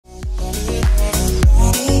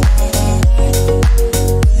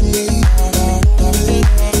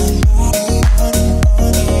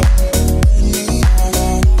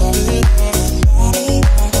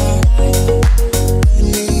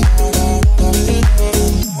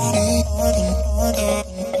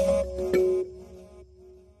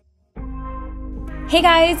Hey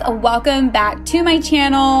guys, welcome back to my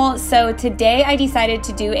channel. So today I decided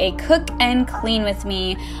to do a cook and clean with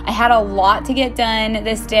me. I had a lot to get done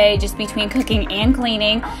this day just between cooking and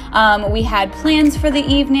cleaning. We had plans for the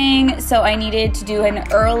evening, so I needed to do an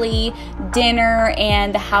early dinner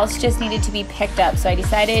and the house just needed to be picked up. So I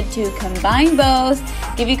decided to combine both,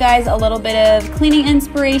 give you guys a little bit of cleaning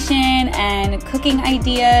inspiration and cooking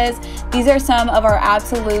ideas. These are some of our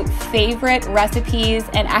absolute favorite recipes,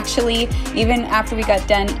 and actually even after we got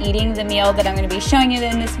done eating the meal that I'm going to be showing you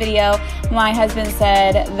in this video, my husband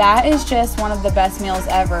said that is just one of the best meals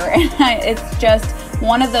ever. And it's just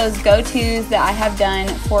one of those go-tos that I have done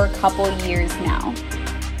for a couple years now.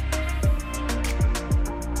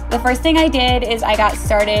 The first thing I did is I got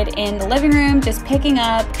started in the living room, just picking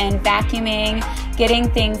up and vacuuming,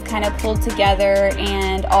 getting things kind of pulled together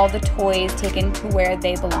and all the toys taken to where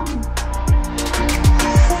they belong.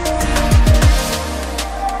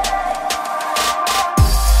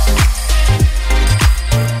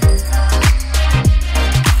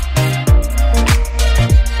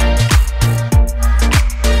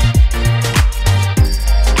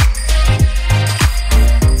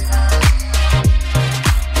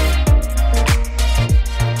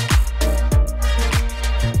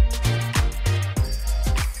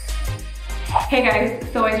 Hey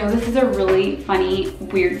guys, so I know this is a really funny,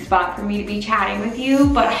 weird spot for me to be chatting with you,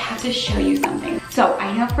 but I have to show you something. So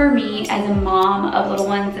I know for me as a mom of little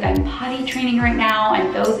ones that I'm potty training right now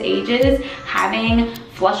and those ages, having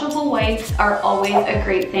flushable wipes are always a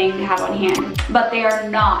great thing to have on hand, but they are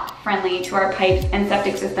not friendly to our pipes and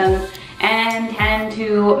septic systems and tend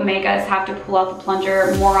to make us have to pull out the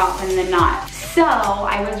plunger more often than not. So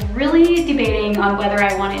I was really debating on whether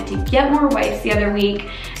I wanted to get more wipes the other week,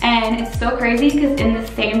 and it's so crazy because in the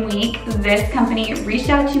same week, this company reached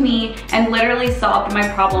out to me and literally solved my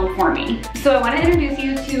problem for me. So I want to introduce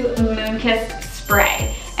you to Moonkiss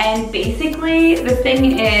Spray, and basically this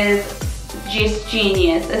thing is just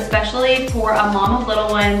genius, especially for a mom of little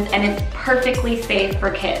ones, and it's perfectly safe for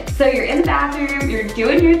kids. So you're in the bathroom, you're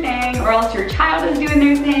doing your thing, or else your child is doing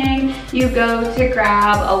their thing, you go to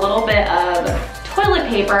grab a little bit of toilet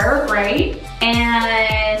paper, right?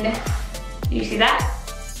 And you see that?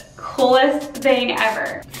 Coolest thing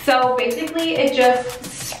ever. So basically it just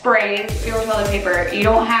sprays your toilet paper. You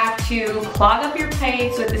don't have to clog up your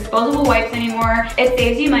pipes with disposable wipes anymore. It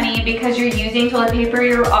saves you money because you're using toilet paper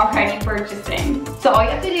you're already purchasing. So all you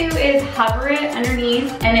have to do is hover it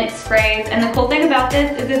underneath and it sprays. And the cool thing about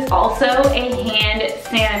this is it's also a hand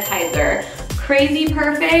sanitizer. Crazy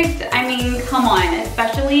perfect. I mean, come on,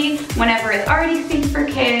 especially whenever it's already safe for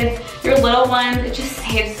kids, your little ones, it just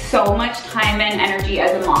saves so much time and energy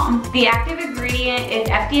as a mom. The active ingredient is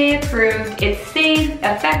FDA approved, it's safe,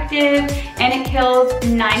 effective, and it kills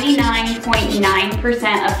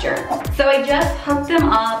 99.9% of germs. So I just hooked them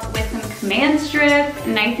up with some command strips,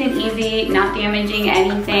 nice and easy, not damaging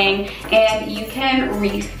anything, and you can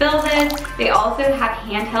refill this. They also have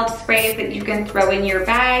handheld sprays that you can throw in your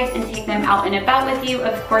bag and take them out and about with you.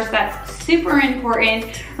 Of course, that's super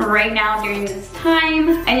important right now during this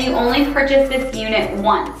time, and you only purchase this unit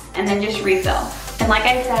once and then just refill. And like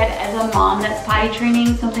I said, as a mom that's potty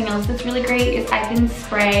training, something else that's really great is I can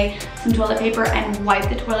spray some toilet paper and wipe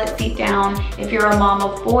the toilet seat down. If you're a mom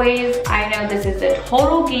of boys, I know this is a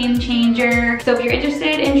total game changer. So if you're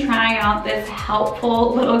interested in trying out this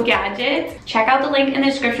helpful little gadget, check out the link in the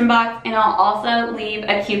description box, and I'll also leave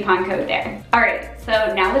a coupon code there. All right,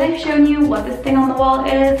 so now that I've shown you what this thing on the wall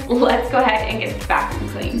is, let's go ahead and get this bathroom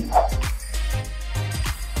clean.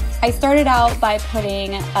 I started out by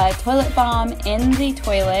putting a toilet balm in the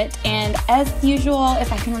toilet, and as usual,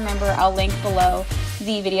 if I can remember, I'll link below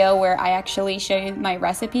the video where I actually show you my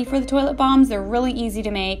recipe for the toilet bombs. They're really easy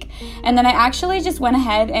to make. And then I actually just went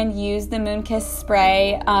ahead and used the Moonkiss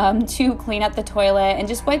spray to clean up the toilet and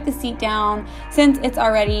just wipe the seat down, since it's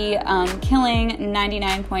already killing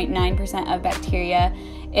 99.9% of bacteria.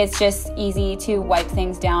 It's just easy to wipe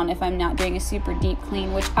things down if I'm not doing a super deep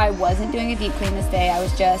clean, which I wasn't doing a deep clean this day. I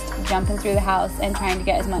was just jumping through the house and trying to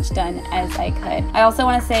get as much done as I could. I also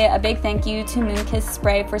want to say a big thank you to Moonkiss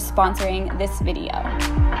Spray for sponsoring this video.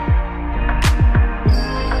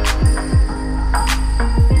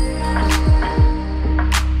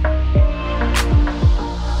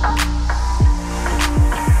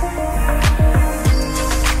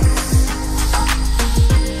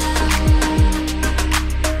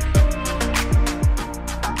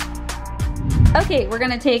 Okay, we're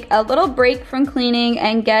gonna take a little break from cleaning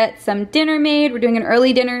and get some dinner made. We're doing an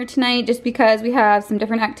early dinner tonight just because we have some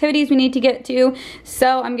different activities we need to get to.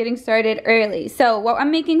 So I'm getting started early. So what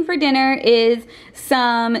I'm making for dinner is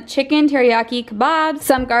some chicken teriyaki kebabs,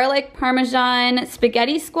 some garlic parmesan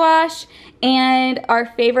spaghetti squash, and our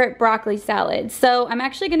favorite broccoli salad. So I'm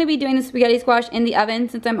actually gonna be doing the spaghetti squash in the oven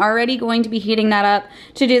since I'm already going to be heating that up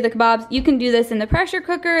to do the kebabs. You can do this in the pressure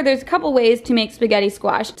cooker. There's a couple ways to make spaghetti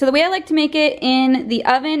squash. So the way I like to make it in the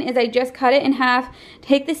oven is I just cut it in half,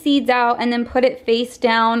 take the seeds out, and then put it face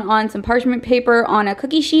down on some parchment paper on a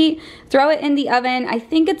cookie sheet, throw it in the oven. I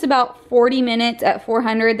think it's about 40 minutes at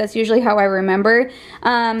 400. That's usually how I remember.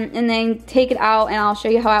 And then take it out and I'll show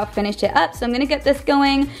you how I finished it up. So I'm gonna get this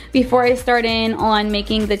going before I start in on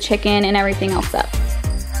making the chicken and everything else up.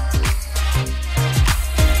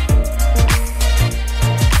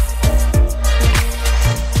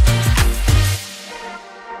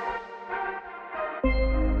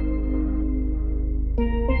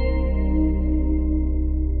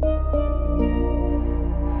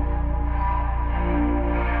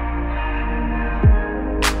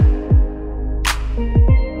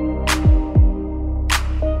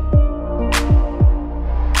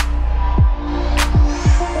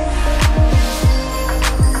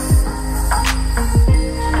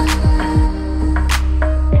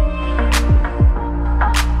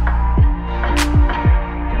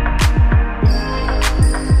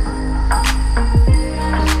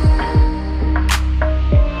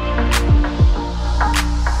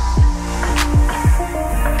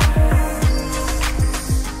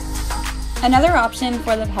 Another option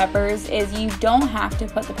for the peppers is you don't have to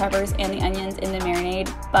put the peppers and the onions in the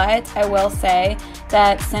marinade, but I will say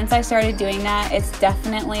that since I started doing that, it's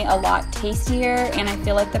definitely a lot tastier, and I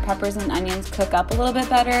feel like the peppers and onions cook up a little bit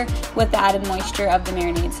better with the added moisture of the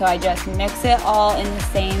marinade. So I just mix it all in the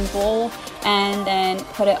same bowl and then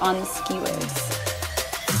put it on the skewers.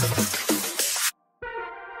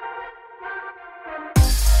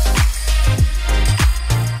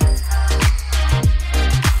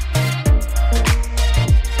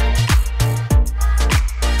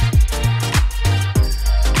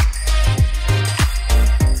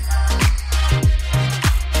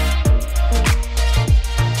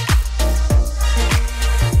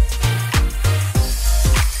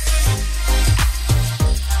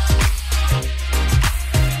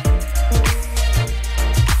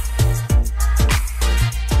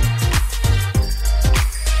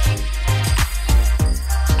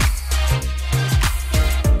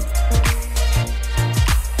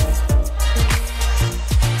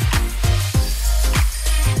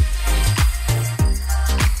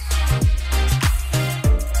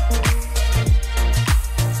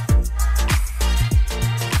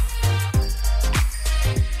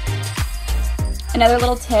 Another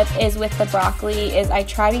little tip is with the broccoli is I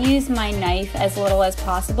try to use my knife as little as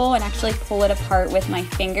possible and actually pull it apart with my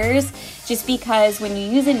fingers, just because when you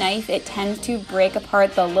use a knife it tends to break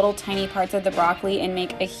apart the little tiny parts of the broccoli and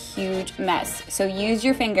make a huge mess. So use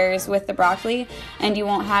your fingers with the broccoli and you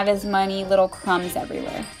won't have as many little crumbs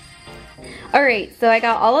everywhere. Alright, so I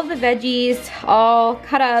got all of the veggies all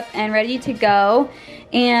cut up and ready to go.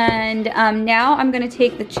 And now I'm gonna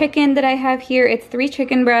take the chicken that I have here. It's 3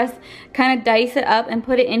 chicken breasts, kind of dice it up and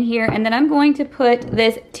put it in here. And then I'm going to put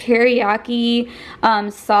this teriyaki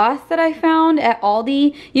sauce that I found at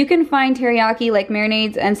Aldi. You can find teriyaki like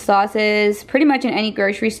marinades and sauces pretty much in any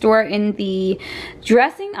grocery store in the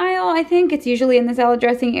dressing aisle. I think it's usually in the salad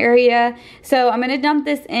dressing area. So I'm gonna dump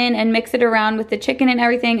this in and mix it around with the chicken and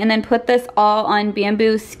everything, and then put this all on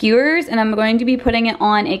bamboo skewers, and I'm going to be putting it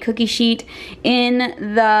on a cookie sheet in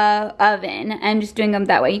the oven and just doing them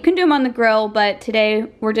that way. You can do them on the grill, but today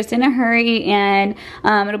we're just in a hurry and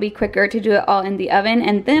it'll be quicker to do it all in the oven,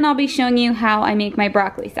 and then I'll be showing you how I make my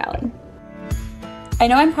broccoli salad. I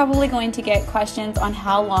know I'm probably going to get questions on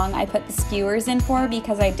how long I put the skewers in for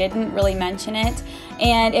because I didn't really mention it,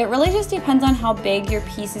 and it really just depends on how big your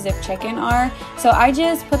pieces of chicken are. So I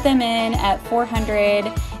just put them in at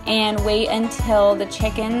 400 and wait until the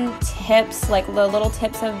chicken tips, like the little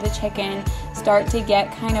tips of the chicken, start to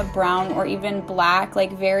get kind of brown or even black,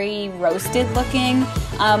 like very roasted looking,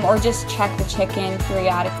 or just check the chicken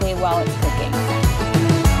periodically while it's cooking.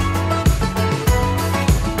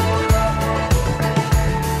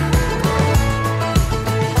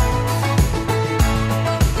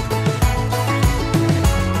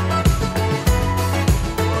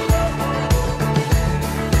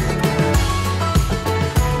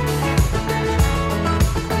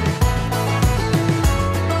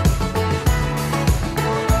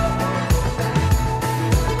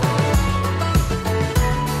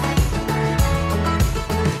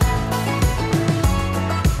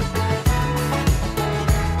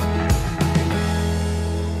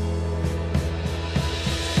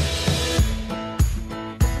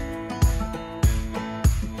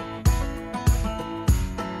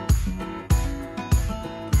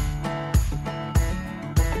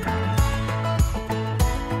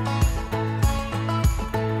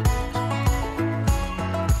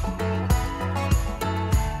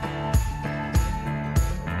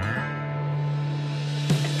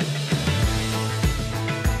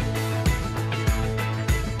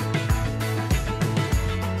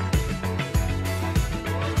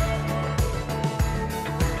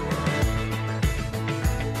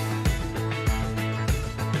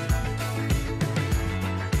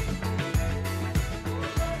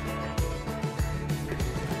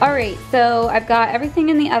 All right, so I've got everything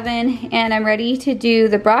in the oven and I'm ready to do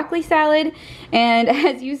the broccoli salad. And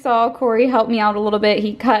as you saw, Corey helped me out a little bit.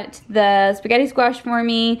 He cut the spaghetti squash for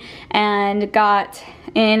me and got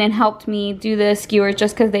in and helped me do the skewers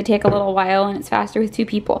just because they take a little while and it's faster with 2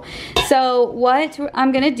 people. So what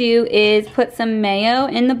I'm gonna do is put some mayo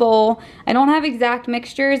in the bowl. I don't have exact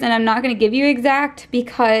mixtures and I'm not gonna give you exact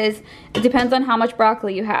because it depends on how much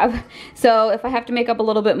broccoli you have. So if I have to make up a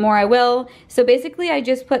little bit more, I will. So basically I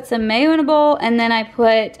just put some mayo in a bowl and then I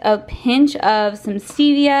put a pinch of some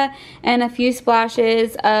stevia and a few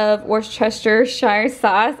splashes of Worcestershire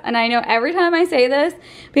sauce. And I know every time I say this,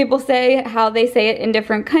 people say how they say it in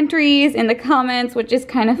different countries in the comments, which is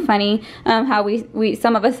kind of funny how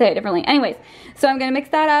some of us say it differently. Anyways, so I'm gonna mix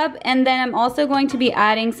that up and then I'm also going to be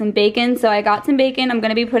adding some bacon. So I got some bacon I'm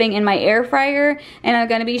gonna be putting in my air fryer and I'm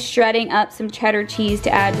gonna be shredding up some cheddar cheese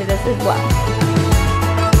to add to this as well.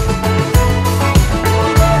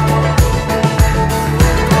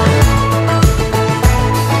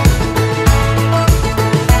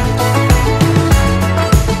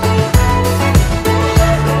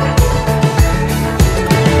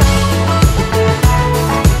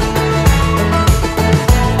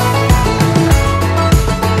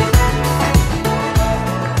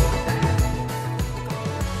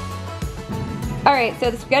 Alright,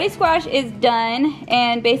 so the spaghetti squash is done,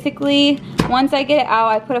 and basically once I get it out,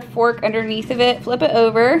 I put a fork underneath of it, flip it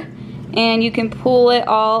over, and you can pull it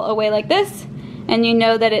all away like this, and you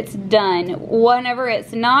know that it's done. Whenever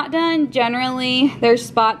it's not done, generally there's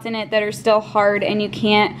spots in it that are still hard and you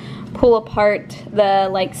can't pull apart the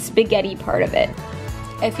like spaghetti part of it.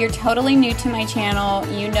 If you're totally new to my channel,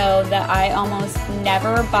 you know that I almost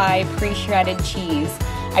never buy pre-shredded cheese.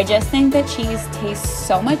 I just think that cheese tastes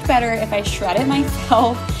so much better if I shred it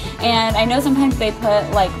myself. And I know sometimes they put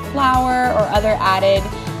like flour or other added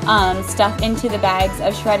stuff into the bags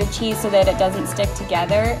of shredded cheese so that it doesn't stick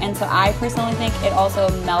together. And so I personally think it also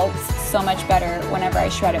melts so much better whenever I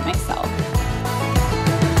shred it myself.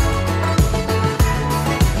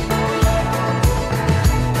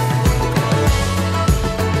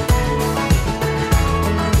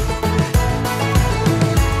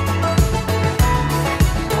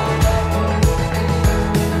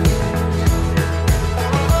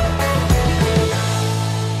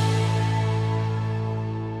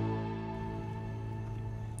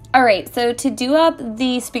 Alright, so to do up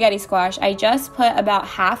the spaghetti squash, I just put about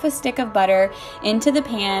half a stick of butter into the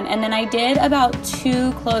pan, and then I did about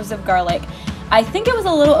 2 cloves of garlic. I think it was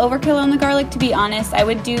a little overkill on the garlic, to be honest. I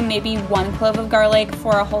would do maybe 1 clove of garlic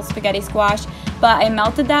for a whole spaghetti squash, but I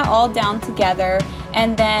melted that all down together,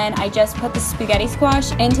 and then I just put the spaghetti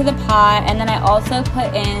squash into the pot, and then I also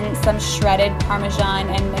put in some shredded Parmesan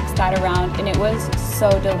and mixed that around, and it was so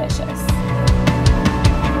delicious.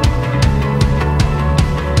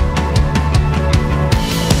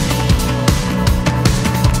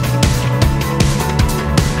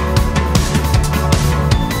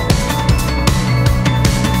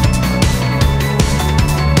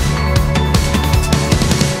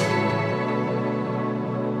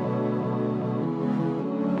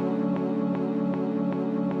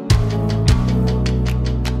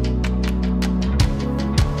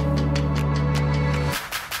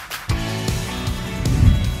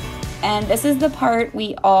 And this is the part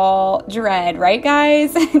we all dread, right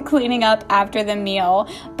guys? Cleaning up after the meal.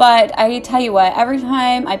 But I tell you what, every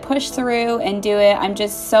time I push through and do it, I'm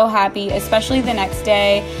just so happy, especially the next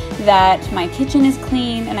day, that my kitchen is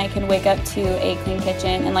clean and I can wake up to a clean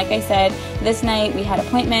kitchen. And like I said, this night we had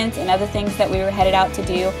appointments and other things that we were headed out to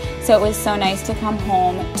do, so it was so nice to come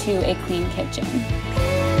home to a clean kitchen.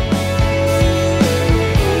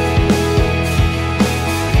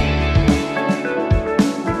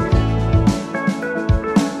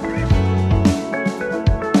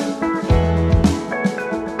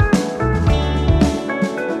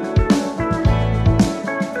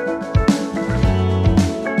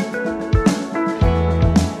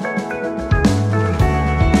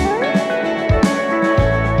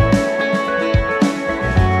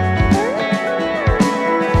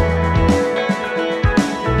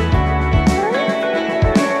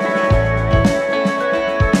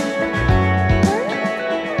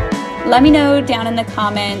 Let me know down in the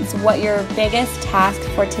comments what your biggest task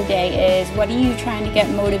for today is. What are you trying to get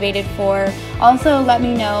motivated for? Also, let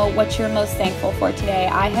me know what you're most thankful for today.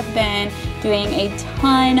 I have been doing a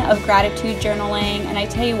ton of gratitude journaling, and I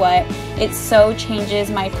tell you what, it so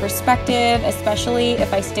changes my perspective, especially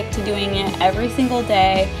if I stick to doing it every single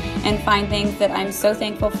day and find things that I'm so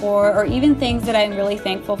thankful for, or even things that I'm really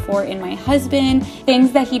thankful for in my husband,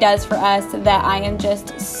 things that he does for us that I am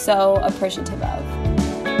just so appreciative of.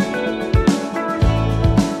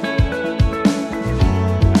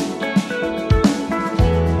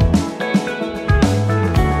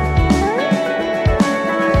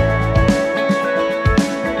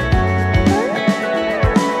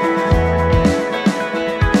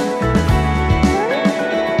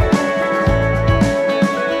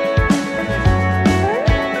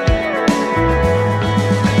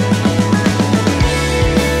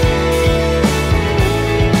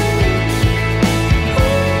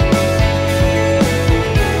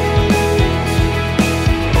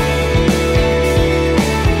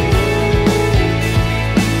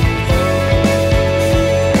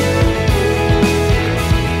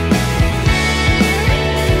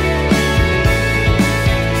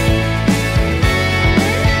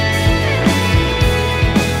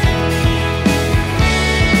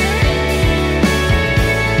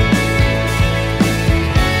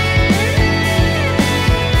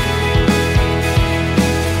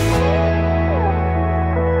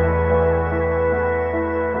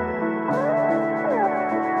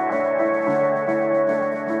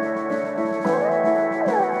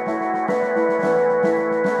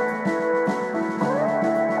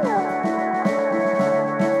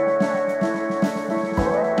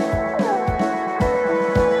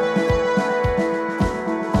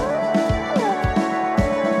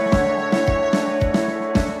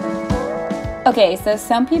 Okay, so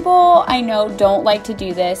some people I know don't like to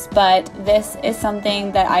do this, but this is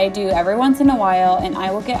something that I do every once in a while, and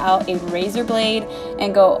I will get out a razor blade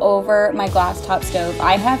and go over my glass top stove.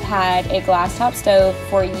 I have had a glass top stove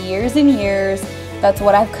for years and years. That's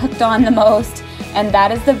what I've cooked on the most, and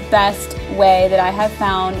that is the best way that I have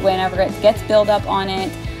found whenever it gets buildup on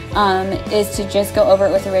it, is to just go over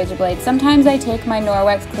it with a razor blade. Sometimes I take my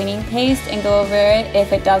Norwex cleaning paste and go over it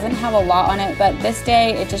if it doesn't have a lot on it, but this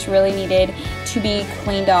day it just really needed to be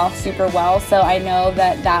cleaned off super well, so I know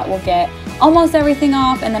that that will get almost everything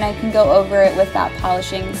off, and then I can go over it with that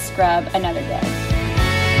polishing scrub another day.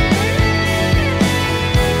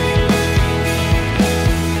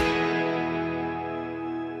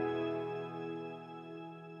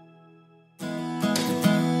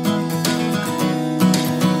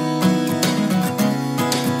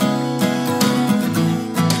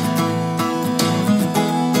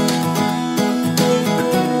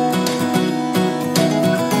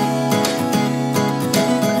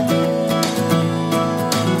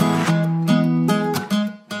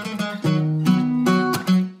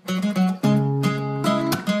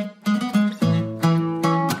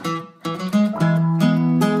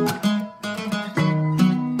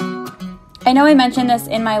 I know I mentioned this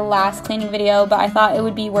in my last cleaning video, but I thought it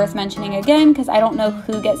would be worth mentioning again because I don't know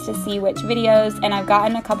who gets to see which videos, and I've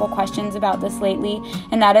gotten a couple questions about this lately,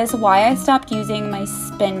 and that is why I stopped using my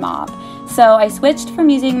spin mop. So I switched from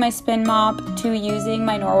using my spin mop to using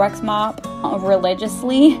my Norwex mop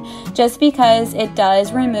religiously, just because it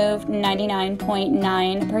does remove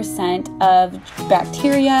 99.9% of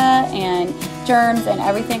bacteria and germs and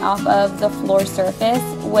everything off of the floor surface,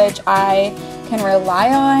 which I can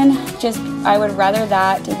rely on. I would rather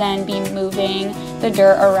that than be moving the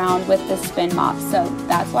dirt around with the spin mop. So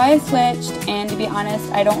that's why I switched, and to be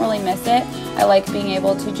honest, I don't really miss it. I like being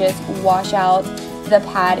able to just wash out the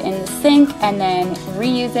pad in the sink and then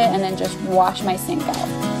reuse it and then just wash my sink out.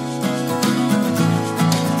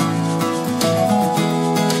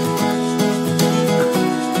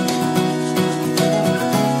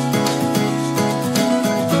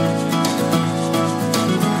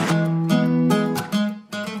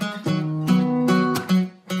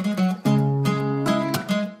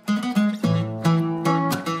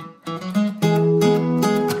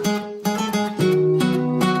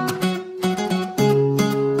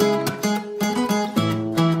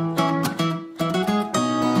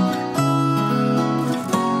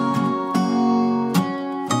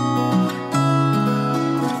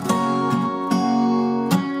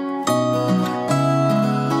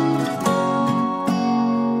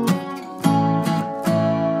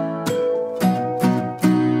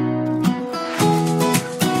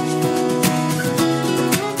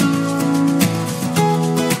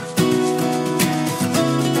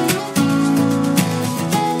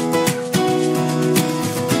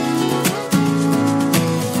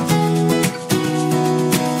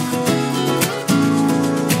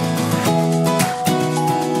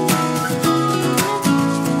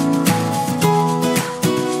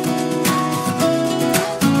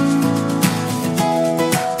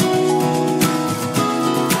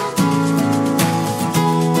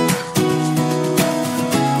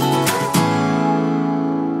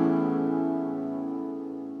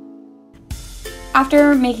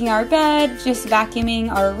 After making our bed, just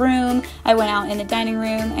vacuuming our room, I went out in the dining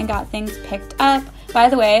room and got things picked up. By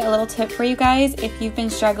the way, a little tip for you guys, if you've been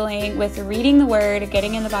struggling with reading the Word,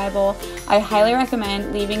 getting in the Bible, I highly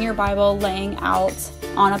recommend leaving your Bible laying out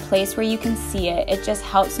on a place where you can see it. It just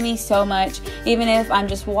helps me so much. Even if I'm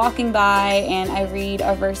just walking by and I read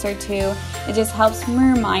a verse or two, it just helps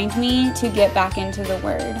remind me to get back into the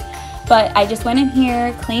Word. But I just went in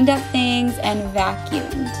here, cleaned up things, and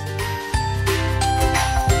vacuumed.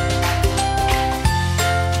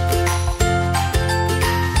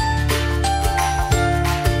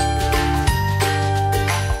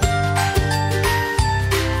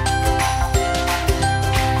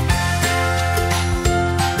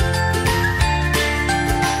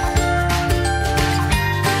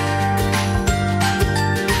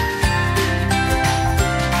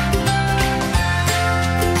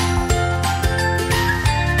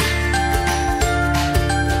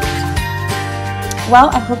 Well,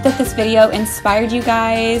 I hope that this video inspired you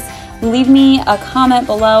guys. Leave me a comment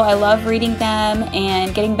below. I love reading them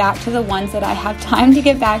and getting back to the ones that I have time to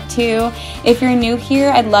get back to. If you're new here,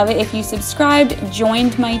 I'd love it if you subscribed,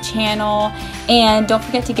 joined my channel, and don't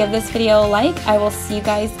forget to give this video a like. I will see you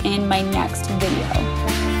guys in my next video.